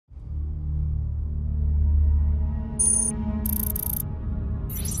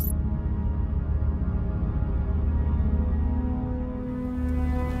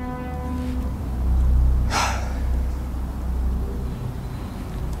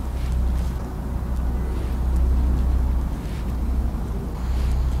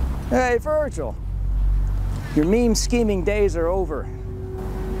Hey, Virgil. Your meme scheming days are over.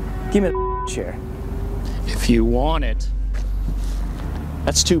 Give me the chair. If you want it.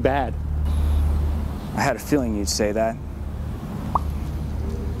 That's too bad. I had a feeling you'd say that.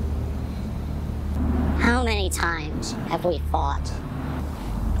 How many times have we fought?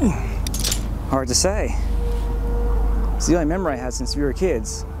 Hard to say. It's the only memory I had since we were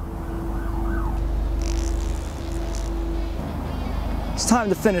kids. It's time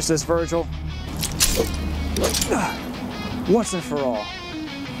to finish this, Virgil. Once and for all.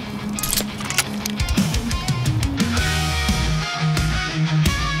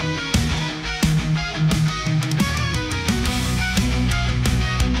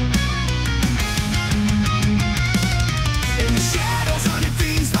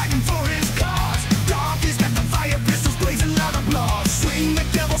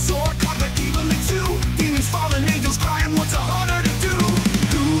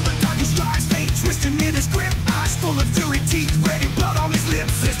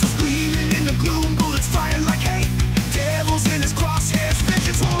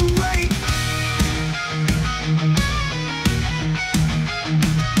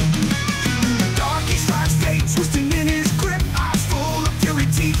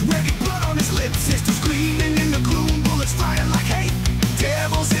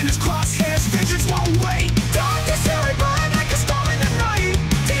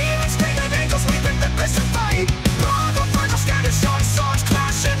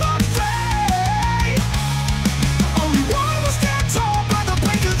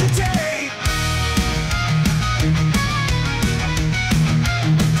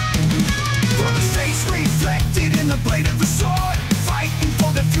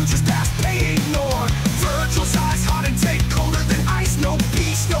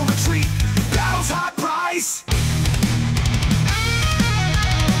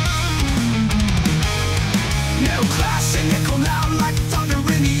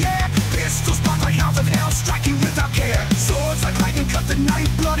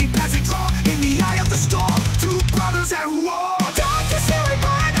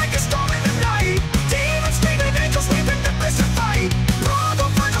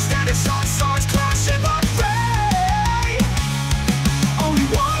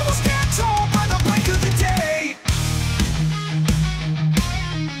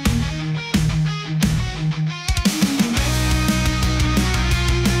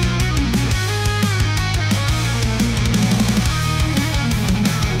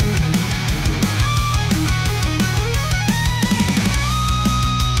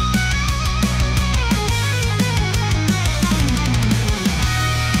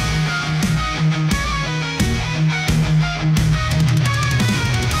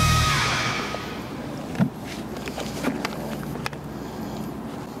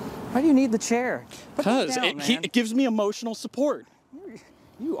 Why do you need the chair? Because it gives me emotional support.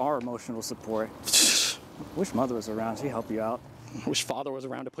 You are emotional support. Wish Mother was around. She'd help you out. I wish Father was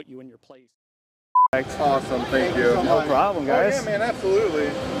around to put you in your place. Awesome, thank you. No problem, guys. Oh, yeah, man,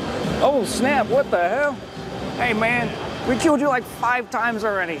 absolutely. Oh, snap, what the hell? Hey, man, we killed you like 5 times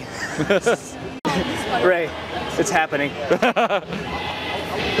already. Ray, it's happening.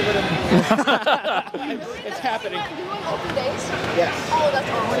 It's happening. Open days? Yes. Oh, that's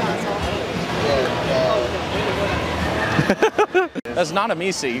That's not a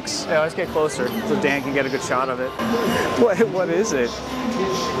me seeks. Yeah, let's get closer so Dan can get a good shot of it. What is it?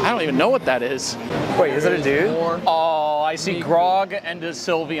 I don't even know what that is. Wait, is it a dude? Oh, I see Grog and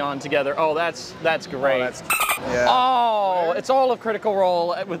Sylveon together. Oh, that's great. Yeah. Oh, it's all of Critical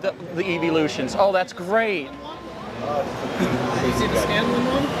Role with the evolutions. Oh, that's great. You see the Scanlan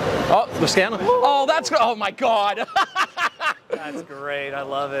one? Oh, the Scanlan. Oh, oh my God. That's great, I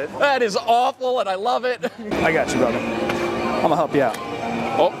love it. That is awful and I love it. I got you, brother. I'm gonna help you out.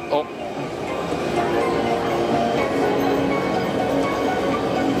 Oh.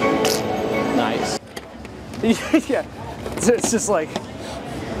 Nice. Yeah, it's just like,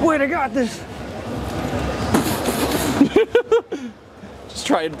 wait, I got this. Just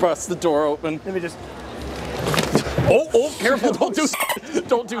try and bust the door open. Let me just. Oh, careful!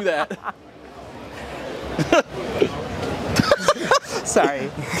 Don't do that. Sorry.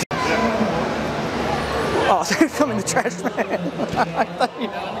 Oh, they're coming the trash man. I thought you...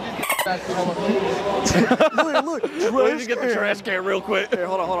 Look. Let me get the trash can real quick. Here,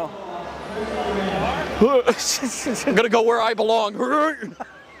 hold on. I'm gonna go where I belong.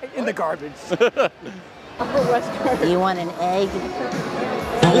 In the garbage. You want an egg?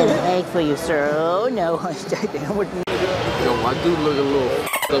 I got an egg for you, sir. Oh, no. Yo, my dude look a little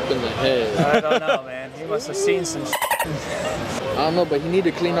up in the head. I don't know, man. He must have seen some shit. I don't know, but he need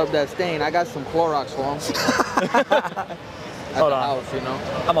to clean up that stain. I got some Clorox for him. Hold on. House, you know.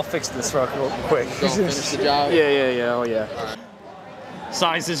 I'm gonna fix this real quick. Don't finish the job. Yeah. Oh yeah.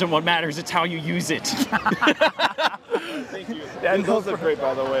 Size isn't what matters, it's how you use it. Thank you. Yeah, those look great,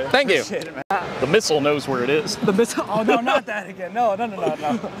 by the way. Thank you. Shit, man. The missile knows where it is. The missile. Oh no, not that again. No. The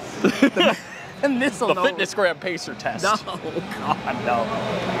missile. The fitness gram pacer test. No, God, no.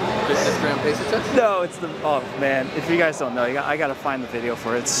 Fitness gram pacer test? No, it's the. Oh man, if you guys don't know, I gotta find the video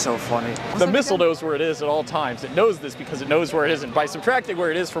for it. It's so funny. The missile knows where it is at all times. It knows this because it knows where it isn't. By subtracting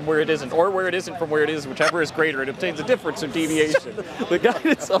where it is from where it isn't, or where it isn't from where it is, whichever is greater, it obtains a difference in deviation. The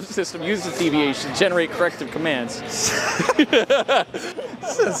guidance subsystem uses deviation to generate corrective commands.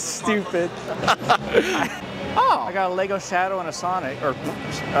 So stupid. I got a Lego Shadow and a Sonic, or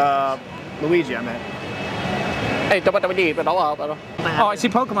Luigi, I meant. Hey, oh, I see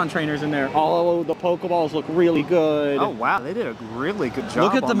Pokemon trainers in there. Oh, the Pokeballs look really good. Oh wow, they did a really good job.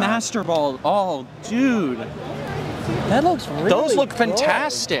 Look at the on that. Master Ball. Oh, dude. That looks really Those look good.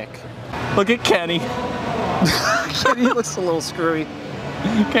 fantastic. Look at Kenny. Kenny looks a little screwy.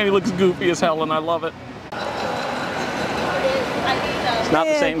 Kenny looks goofy as hell, and I love it. It's not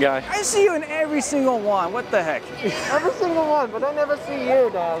the same guy. I see you in every single one. What the heck? Every single one, but I never see you,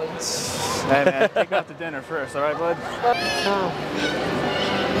 darling. Hey man, take me out to dinner first, all right, bud?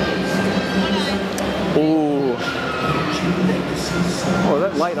 Ooh. Oh,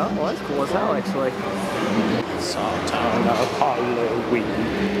 that light up? Well, that's cool as hell, actually. Sometime of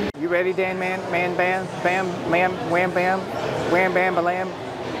Halloween. You ready, Dan? Bam, wham, bam, wham, bam, balam.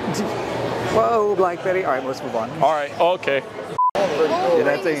 Whoa, Black Betty. All right, let's move on. All right, okay. Yeah,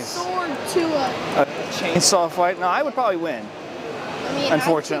 that thing is Sword to a chainsaw fight. No, I would probably win. I mean,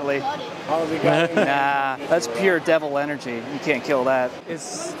 Unfortunately. Nah, that's pure devil energy. You can't kill that.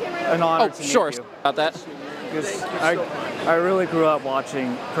 It's an honor to meet sure. you. About that. Because I really grew up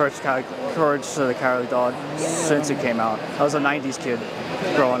watching Courage to the Cowardly Dog since it came out. I was a 90s kid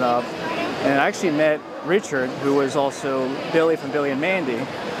growing up. And I actually met Richard, who was also Billy from Billy and Mandy.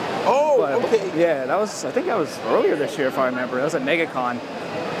 Oh, But, okay. yeah, I think that was earlier this year if I remember. That was at MegaCon.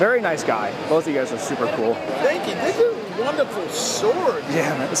 Very nice guy. Both of you guys are super cool. Thank you. This is a wonderful sword.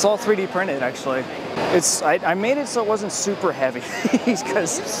 Yeah, man, it's all 3D printed actually. I made it so it wasn't super heavy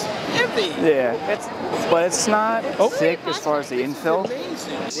because Heavy. but it's not thick as far as the infill.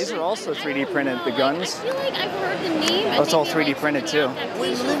 Amazing. These are also 3D printed. The guns. I feel like I've heard the name. Oh, it's all 3D printed too.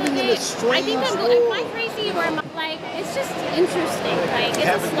 We're living in a strange I think I'm world. crazy where I'm like, it's just interesting. Like,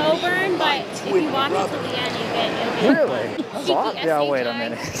 it's a slow burn, but if you watch it to the end, you get Really? That's odd. Yeah, wait a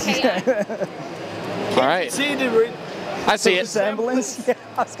minute. All right. See the I see it. Resemblance? Yeah,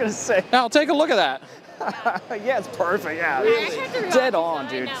 I was gonna say. Now take a look at that. Yeah, it's perfect. Yeah. Dead on,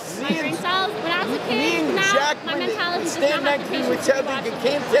 dude. My brain cells, when I was a me kid, and now Jack my when mentality does stand not have next the to patience each to other, watch you it.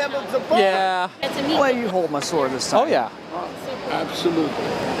 can't tell them apart. Yeah. It's a meat. Let you hold my sword this time. Oh yeah. Absolutely.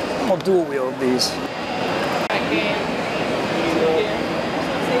 I'll dual wield these.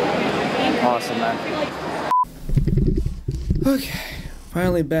 Awesome, man. Okay,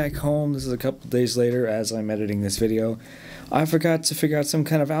 finally back home. This is a couple days later as I'm editing this video. I forgot to figure out some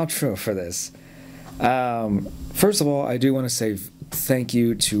kind of outro for this. First of all, I do want to say thank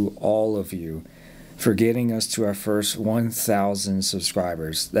you to all of you for getting us to our first 1,000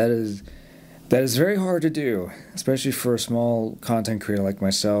 subscribers. That is very hard to do, especially for a small content creator like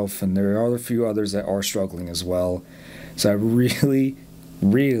myself, and there are a few others that are struggling as well. So I really,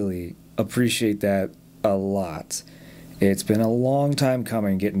 really appreciate that a lot. It's been a long time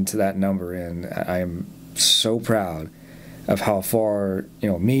coming getting to that number, and I am so proud of how far,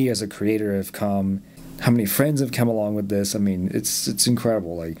 me as a creator have come, how many friends have come along with this. I mean, it's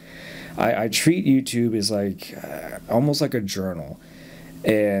incredible. Like, I treat YouTube as like almost like a journal,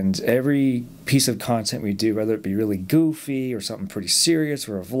 and every piece of content we do, whether it be really goofy or something pretty serious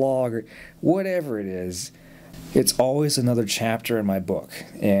or a vlog or whatever it is, it's always another chapter in my book,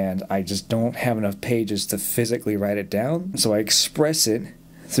 and I just don't have enough pages to physically write it down, so I express it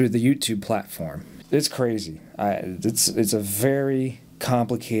through the YouTube platform. It's crazy. It's a very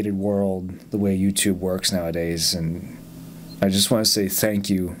complicated world, the way YouTube works nowadays, and I just want to say thank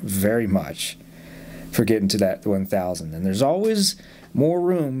you very much for getting to that 1,000. And there's always more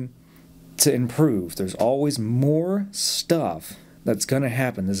room to improve. There's always more stuff that's going to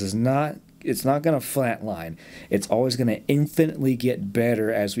happen. It's not going to flatline. It's always going to infinitely get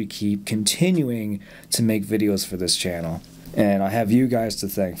better as we keep continuing to make videos for this channel. And I have you guys to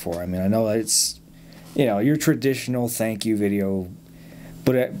thank for. I mean, I know it's, your traditional thank you video,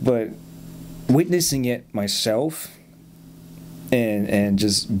 but witnessing it myself, and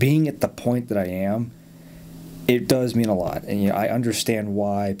just being at the point that I am, it does mean a lot. And, you know, I understand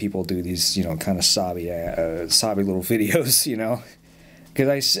why people do these, you know, kind of sobby little videos, you know,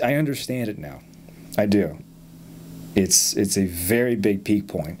 because I understand it now. I do. It's a very big peak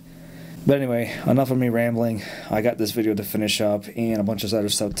point. But anyway, enough of me rambling. I got this video to finish up and a bunch of other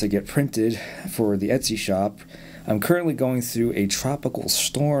stuff to get printed for the Etsy shop. I'm currently going through a tropical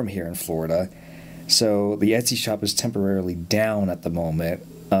storm here in Florida, so the Etsy shop is temporarily down at the moment,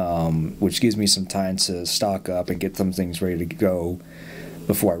 which gives me some time to stock up and get some things ready to go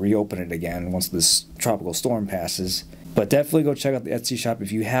before I reopen it again once this tropical storm passes. But definitely go check out the Etsy shop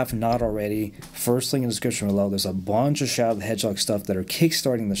if you have not already. First link in the description below. There's a bunch of Shadow the Hedgehog stuff that are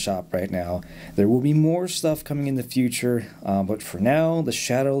kickstarting the shop right now. There will be more stuff coming in the future, but for now, the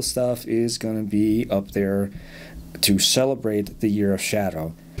Shadow stuff is going to be up there to celebrate the year of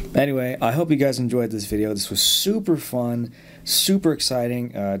Shadow. Anyway, I hope you guys enjoyed this video. This was super fun, super exciting.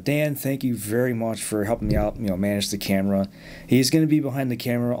 Dan, thank you very much for helping me out, you know, manage the camera. He's going to be behind the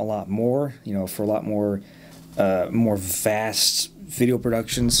camera a lot more, you know, for a lot more vast video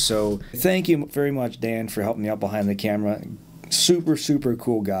productions. So thank you very much, Dan, for helping me out behind the camera. Super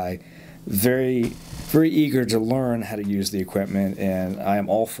cool guy. Very eager to learn how to use the equipment, and I'm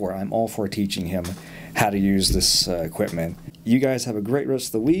all for teaching him how to use this equipment. You guys have a great rest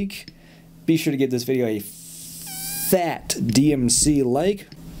of the week. Be sure to give this video a fat DMC like,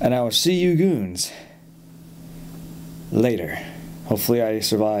 and I will see you goons later. Hopefully I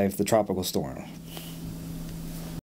survive the tropical storm.